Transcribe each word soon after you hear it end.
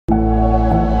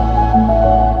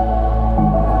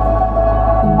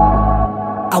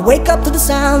wake up to the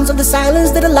sounds of the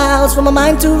silence that allows for my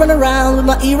mind to run around with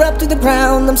my ear up to the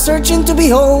ground. I'm searching to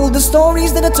behold the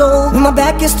stories that I told when my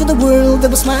back is to the world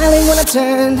that was smiling when I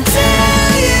turned.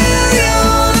 Tell you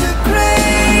you're the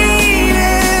greatest,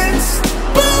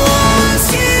 but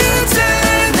once you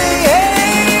turn they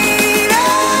hate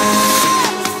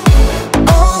us.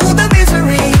 Oh, the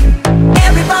misery.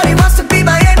 Everybody wants to be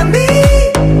my enemy.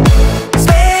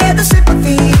 Spare the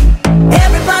sympathy.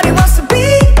 Everybody wants to be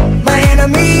my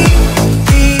enemy.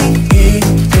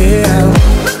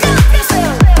 Look out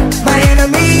yourself. My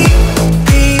enemy.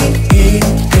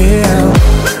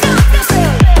 Look out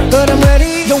yourself. But I'm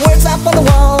ready. The words up on the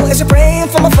wall as you're praying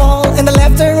for my fall, and the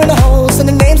laughter in the holes and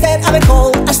the names that I've been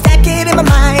called. I stack it in my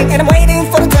mind and I'm waiting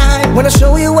for the time when I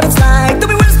show you what it's like to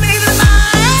be worse maybe than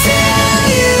mine. Tell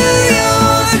you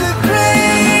you're the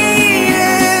greatest,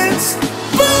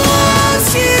 but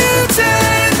once you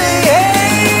turn they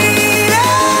hate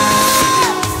us.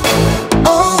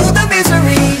 Oh, the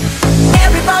misery.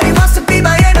 Everybody wants to be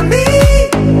my enemy.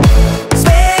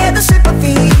 Spare the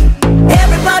sympathy.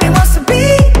 Everybody wants to be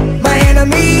my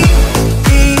enemy.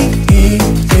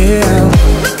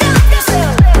 Look out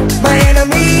yourself. My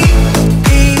enemy.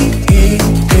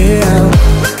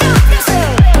 Look out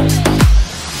yourself.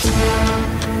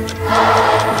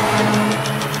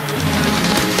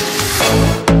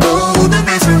 Oh, the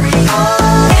misery.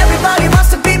 Everybody wants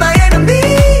to be my enemy.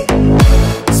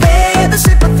 Spare the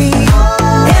sympathy.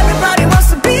 Everybody wants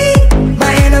to be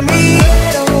my enemy.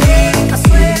 I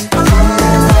swear.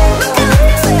 Look out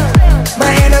yourself.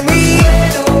 My enemy.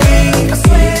 I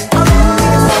swear.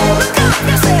 Look out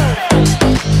yourself.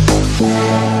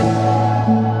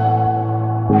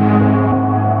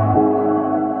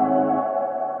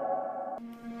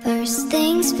 First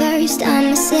things first,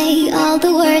 I'ma say all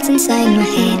the words inside my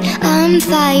head. I'm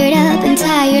fired up and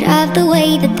tired of the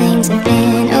way that things have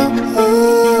been. Oh,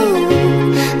 ooh,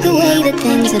 the way that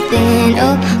things have been.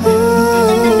 Oh, ooh.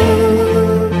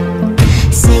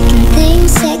 Second thing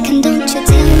second, don't you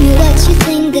tell me what you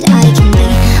think that I can be.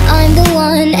 I'm the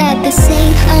one at the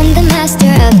same, I'm the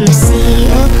master of my sea.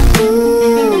 Oh,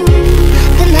 ooh,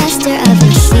 the master of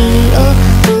my sea. Oh,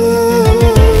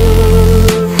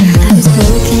 I was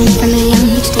broken from a young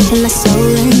age, taking my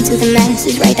soul into the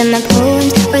masses, writing my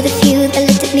poems for the few that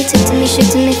looked at me, took to me, shook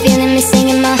to me, feeling me,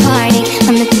 singing my heartache.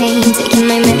 From the pain, taking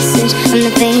my message, from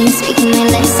the veins, speaking my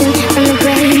lesson, from the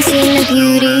brain, seeing the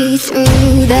beauty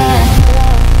through the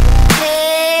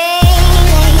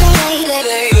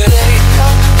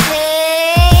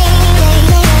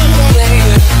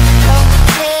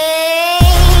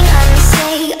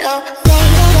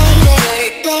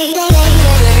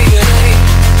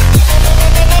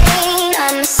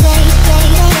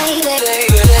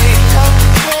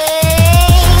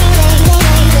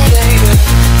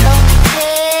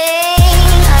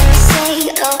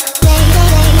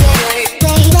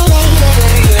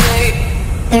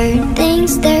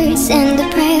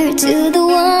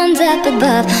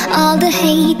above. All the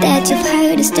hate that you've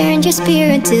heard has turned your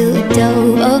spirit to a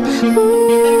dove. Oh,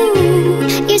 ooh,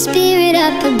 your spirit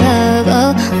up above.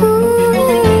 Oh, ooh.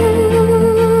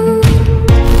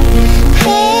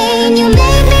 Pain, you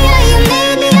made me a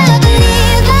believer,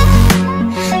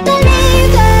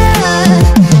 believer.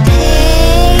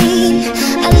 Pain,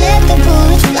 I let the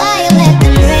bullets fly, I let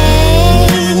them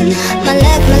rain. My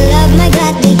love, my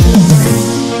God, they keep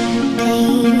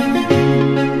pain.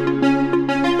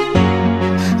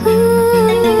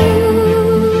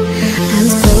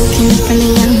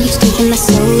 My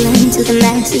soul into the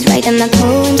masses, writing my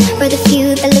poems for the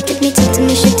few that looked at me, took to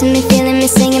me, shook to me, feeling me,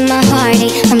 singing my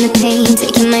heartache. From the pain,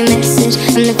 taking my message,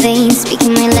 from the veins,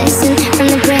 speaking my lesson, from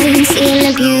the brain, seeing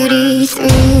the beauty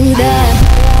through the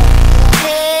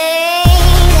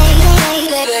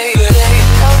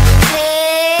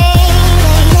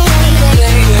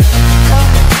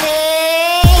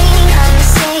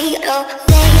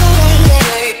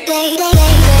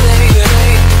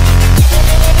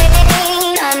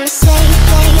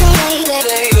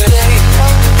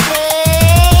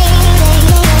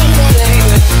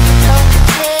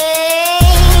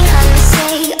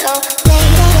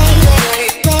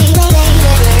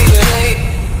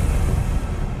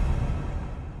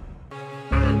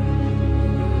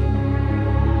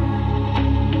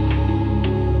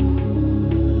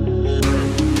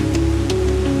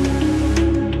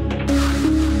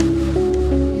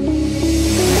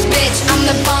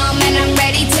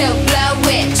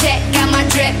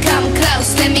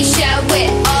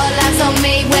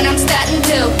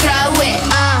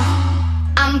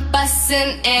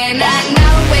Bussin' and I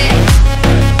know it.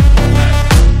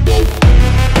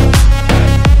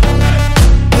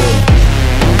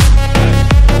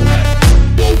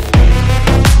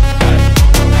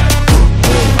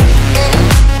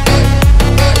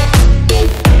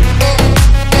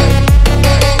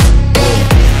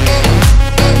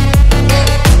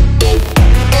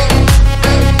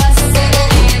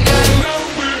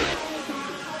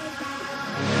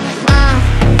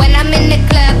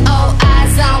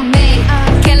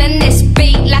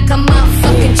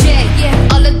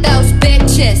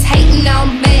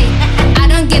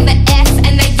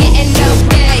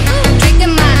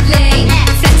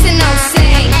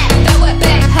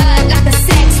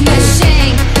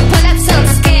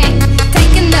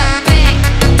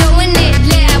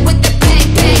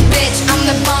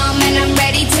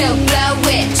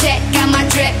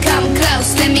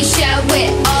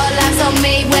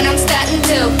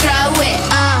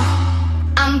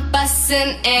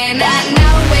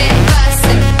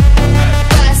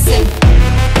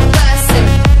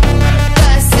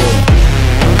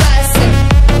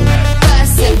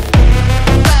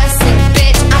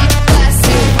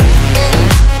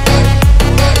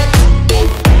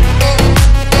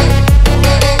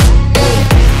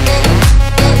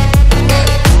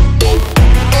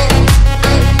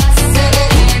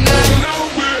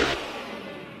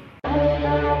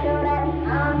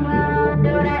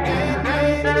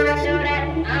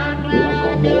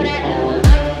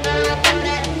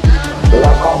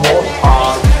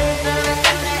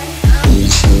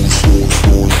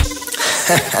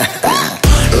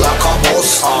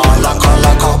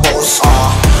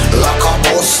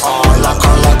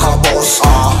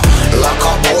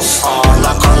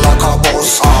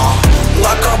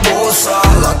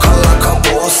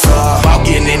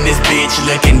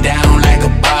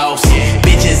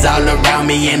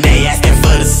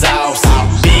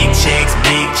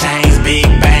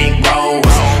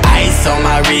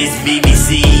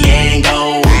 and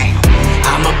gold.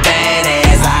 I'm a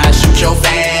badass, I shoot your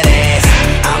fat ass.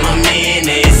 I'm a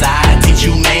menace, I teach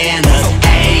you manners.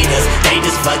 Haters, they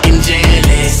just fucking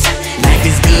jealous. Life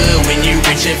is good when you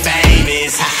rich and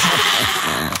famous.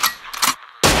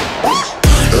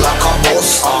 Like a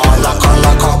boss, like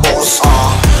a boss,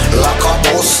 like a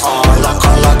boss, like a boss,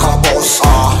 like a boss,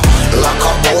 like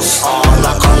a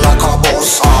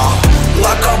boss,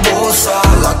 like a boss,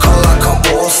 like a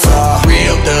boss.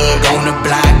 Real thug on the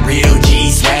block, real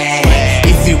G swag.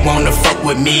 If you wanna fuck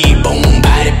with me, boom,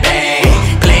 body bag.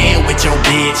 Playing with your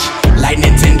bitch, like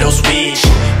Nintendo Switch.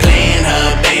 Playing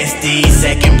her bestie,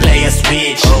 second player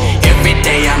switch. Every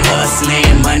day I'm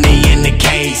hustling, money in the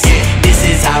case. This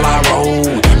is how I roll,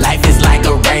 life is like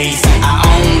a race. I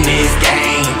own this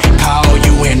game, call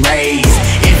you and raise.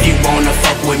 If you wanna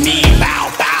fuck with me, bow,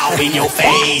 bow in your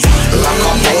face. Like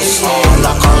a boss,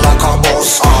 like a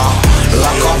boss,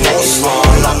 like a boss, like a boss,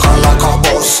 like a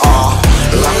boss,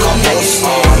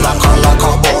 like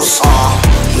a boss,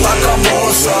 like a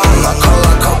boss.